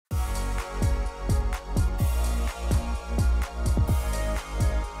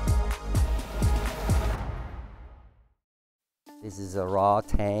This is a raw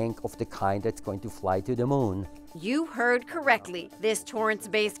tank of the kind that's going to fly to the moon. You heard correctly. This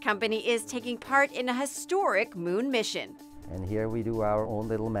Torrance-based company is taking part in a historic moon mission. And here we do our own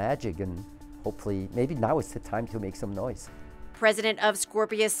little magic, and hopefully, maybe now is the time to make some noise. President of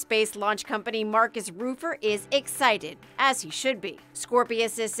Scorpius Space Launch Company, Marcus Rufer, is excited, as he should be.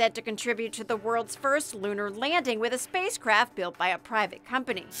 Scorpius is set to contribute to the world's first lunar landing with a spacecraft built by a private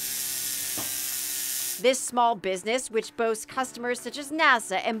company. This small business, which boasts customers such as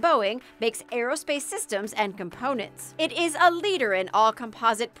NASA and Boeing, makes aerospace systems and components. It is a leader in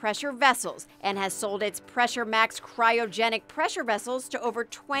all-composite pressure vessels and has sold its Pressure Max cryogenic pressure vessels to over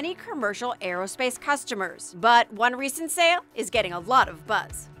 20 commercial aerospace customers. But one recent sale is getting a lot of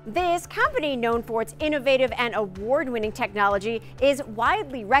buzz. This company, known for its innovative and award-winning technology, is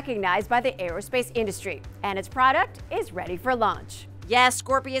widely recognized by the aerospace industry, and its product is ready for launch. Yes,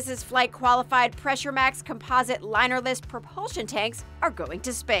 Scorpius's flight-qualified Pressure Max composite linerless propulsion tanks are going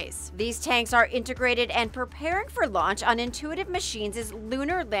to space. These tanks are integrated and preparing for launch on Intuitive Machines'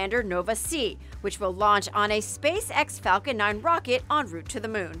 lunar lander Nova-C, which will launch on a SpaceX Falcon 9 rocket en route to the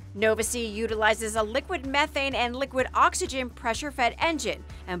moon. Nova-C utilizes a liquid methane and liquid oxygen pressure-fed engine,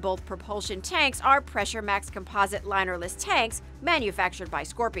 and both propulsion tanks are Pressure Max composite linerless tanks manufactured by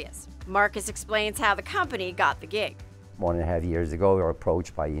Scorpius. Marcus explains how the company got the gig. 1.5 years ago, we were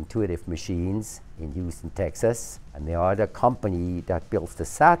approached by Intuitive Machines in Houston, Texas, and they are the company that builds the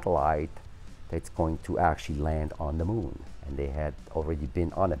satellite that's going to actually land on the moon. And they had already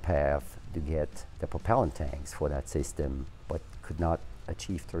been on a path to get the propellant tanks for that system, but could not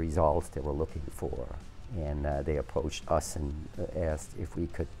achieve the results they were looking for. And they approached us and asked if we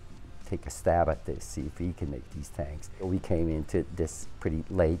could take a stab at this, see if we can make these tanks. We came into this pretty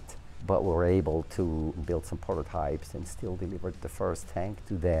late, but we were able to build some prototypes and still delivered the first tank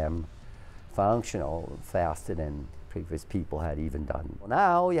to them, functional, faster than previous people had even done. Well,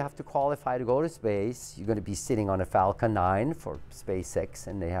 now you have to qualify to go to space. You're going to be sitting on a Falcon 9 for SpaceX,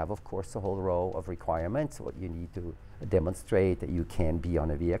 and they have, of course, a whole row of requirements, what you need to demonstrate that you can be on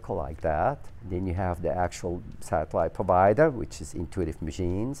a vehicle like that. And then you have the actual satellite provider, which is Intuitive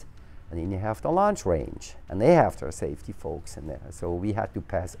Machines. And then you have the launch range, and they have their safety folks in there. So we had to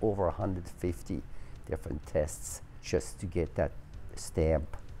pass over 150 different tests just to get that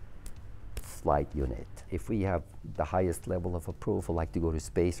stamp flight unit. If we have the highest level of approval, like to go to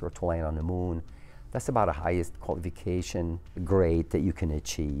space or to land on the moon, that's about the highest qualification grade that you can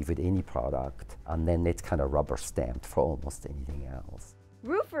achieve with any product. And then it's kind of rubber stamped for almost anything else.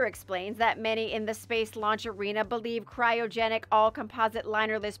 Rufer explains that many in the space launch arena believe cryogenic all-composite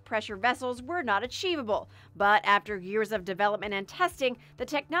linerless pressure vessels were not achievable. But after years of development and testing, the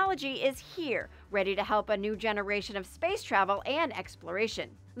technology is here, ready to help a new generation of space travel and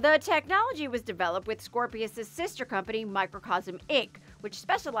exploration. The technology was developed with Scorpius' sister company, Microcosm Inc., which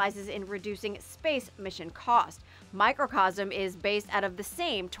specializes in reducing space mission cost. Microcosm is based out of the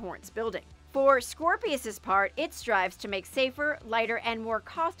same Torrance building. For Scorpius's part, it strives to make safer, lighter, and more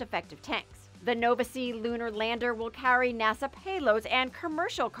cost-effective tanks. The Nova-C lunar lander will carry NASA payloads and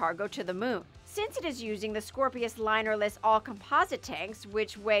commercial cargo to the moon. Since it is using the Scorpius linerless all-composite tanks,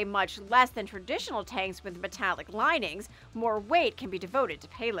 which weigh much less than traditional tanks with metallic linings, more weight can be devoted to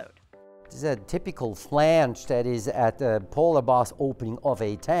payload. This is a typical flange that is at the polar boss opening of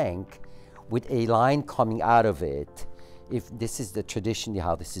a tank with a line coming out of it. If this is the traditionally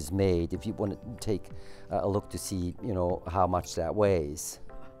how this is made, if you want to take a look to see, you know, how much that weighs.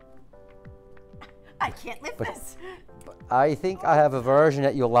 I can't lift this. But I think I have a version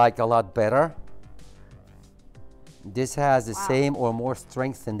that you'll like a lot better. This has the same or more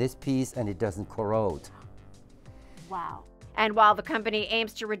strength than this piece, and it doesn't corrode. Wow. And while the company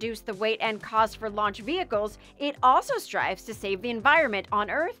aims to reduce the weight and cost for launch vehicles, it also strives to save the environment on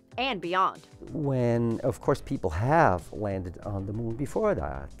Earth and beyond. When, of course, people have landed on the moon before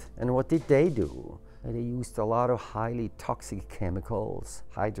that. And what did they do? They used a lot of highly toxic chemicals,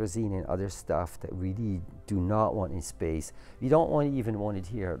 hydrazine and other stuff that really do not want in space. We don't even want it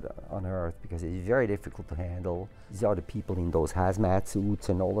here on Earth because it's very difficult to handle. These are the people in those hazmat suits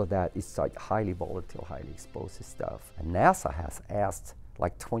and all of that. It's like highly volatile, highly explosive stuff. And NASA has asked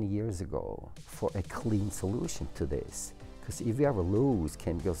like 20 years ago for a clean solution to this. Because if we ever lose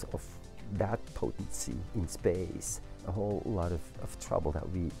chemicals of that potency in space, a whole lot of trouble that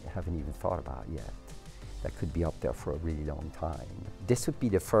we haven't even thought about yet. That could be up there for a really long time. This would be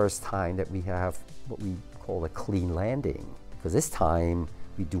the first time that we have what we call a clean landing. Because this time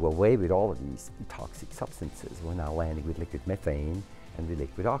we do away with all of these toxic substances. We're now landing with liquid methane and with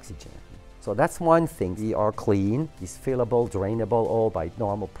liquid oxygen. So that's one thing. We are clean, it's fillable, drainable, all by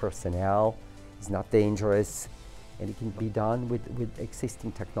normal personnel. It's not dangerous. And it can be done with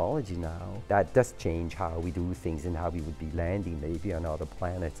existing technology now. That does change how we do things and how we would be landing maybe on other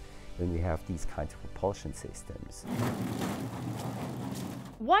planets when we have these kinds of propulsion systems.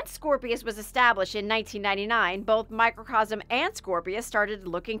 Once Scorpius was established in 1999, both Microcosm and Scorpius started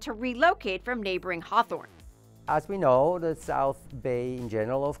looking to relocate from neighboring Hawthorne. As we know, the South Bay in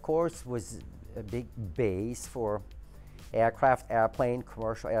general, of course, was a big base for aircraft, airplane,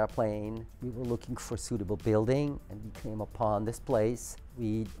 commercial airplane. We were looking for a suitable building and we came upon this place.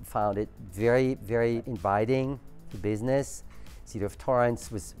 We found it very, very inviting to business. City of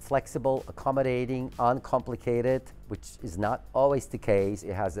Torrance was flexible, accommodating, uncomplicated, which is not always the case.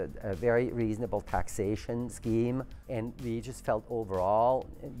 It has a very reasonable taxation scheme, and we just felt overall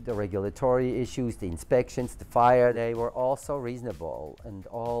the regulatory issues, the inspections, the fire, they were also reasonable and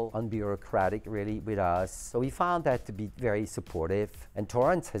all unbureaucratic really with us. So we found that to be very supportive, and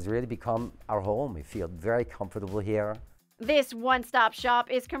Torrance has really become our home. We feel very comfortable here. This one-stop shop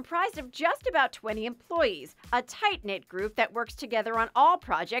is comprised of just about 20 employees, a tight-knit group that works together on all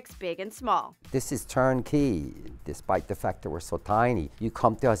projects, big and small. This is turnkey, despite the fact that we're so tiny. You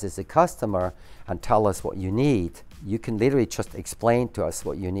come to us as a customer and tell us what you need. You can literally just explain to us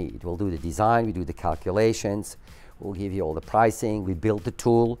what you need. We'll do the design, we do the calculations, we'll give you all the pricing, we build the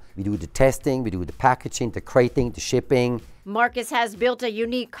tool, we do the testing, we do the packaging, the crating, the shipping. Marcus has built a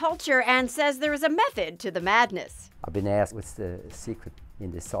unique culture and says there is a method to the madness. I've been asked what's the secret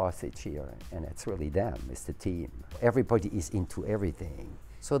in the sausage here, and it's really them, it's the team. Everybody is into everything.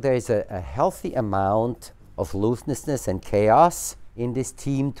 So there's a healthy amount of looseness and chaos in this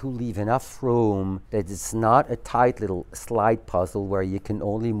team to leave enough room that it's not a tight little slide puzzle where you can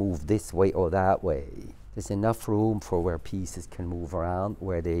only move this way or that way. There's enough room for where pieces can move around,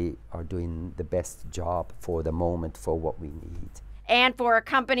 where they are doing the best job for the moment for what we need. And for a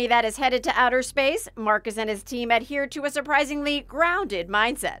company that is headed to outer space, Marcus and his team adhere to a surprisingly grounded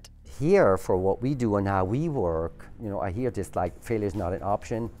mindset. Here, for what we do and how we work, you know, I hear this like, failure is not an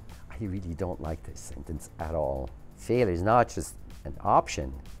option. I really don't like this sentence at all. Failure is not just an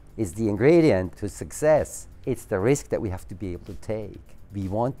option. It's the ingredient to success. It's the risk that we have to be able to take. We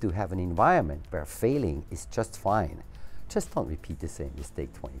want to have an environment where failing is just fine. Just don't repeat the same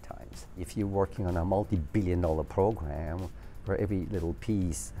mistake 20 times. If you're working on a multi-billion-dollar program where every little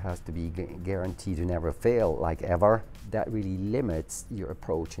piece has to be guaranteed to never fail, like ever, that really limits your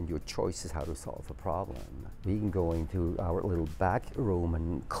approach and your choices how to solve a problem. We can go into our little back room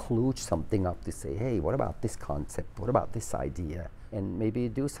and kludge something up to say, hey, what about this concept? What about this idea? And maybe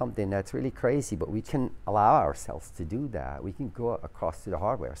do something that's really crazy, but we can allow ourselves to do that. We can go across to the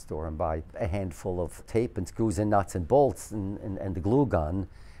hardware store and buy a handful of tape and screws and nuts and bolts and the glue gun,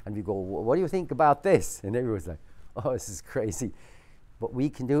 and we go, what do you think about this? And everyone's like, oh, this is crazy. But we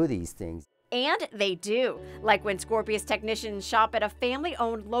can do these things. And they do, like when Scorpius technicians shop at a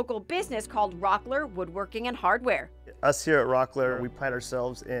family-owned local business called Rockler Woodworking and Hardware. Us here at Rockler, we pride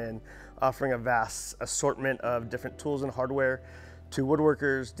ourselves in offering a vast assortment of different tools and hardware to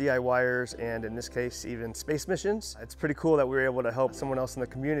woodworkers, DIYers, and in this case, even space missions. It's pretty cool that we were able to help someone else in the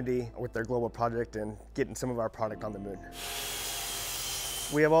community with their global project and getting some of our product on the moon.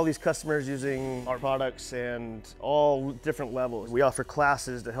 We have all these customers using our products and all different levels. We offer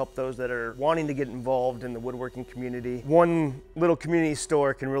classes to help those that are wanting to get involved in the woodworking community. One little community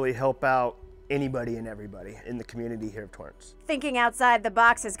store can really help out anybody and everybody in the community here of Torrance. Thinking outside the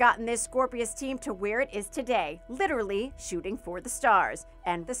box has gotten this Scorpius team to where it is today, literally shooting for the stars,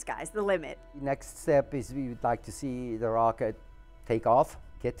 and the sky's the limit. Next step is we would like to see the rocket take off,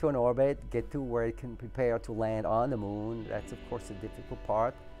 get to an orbit, get to where it can prepare to land on the moon. That's of course a difficult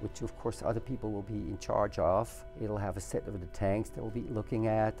part, which of course other people will be in charge of. It'll have a set of the tanks that we'll be looking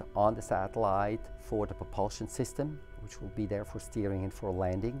at on the satellite for the propulsion system, which will be there for steering and for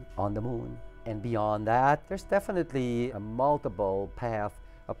landing on the moon. And beyond that, there's definitely a multiple path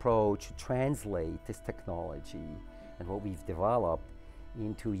approach to translate this technology and what we've developed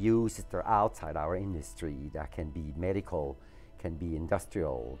into uses that are outside our industry. That can be medical, can be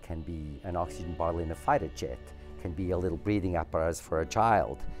industrial, can be an oxygen bottle in a fighter jet, can be a little breathing apparatus for a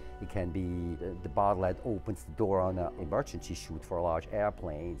child. It can be the bottle that opens the door on an emergency chute for a large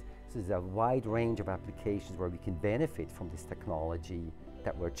airplane. So there's a wide range of applications where we can benefit from this technology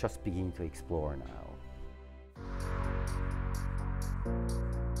that we're just beginning to explore now.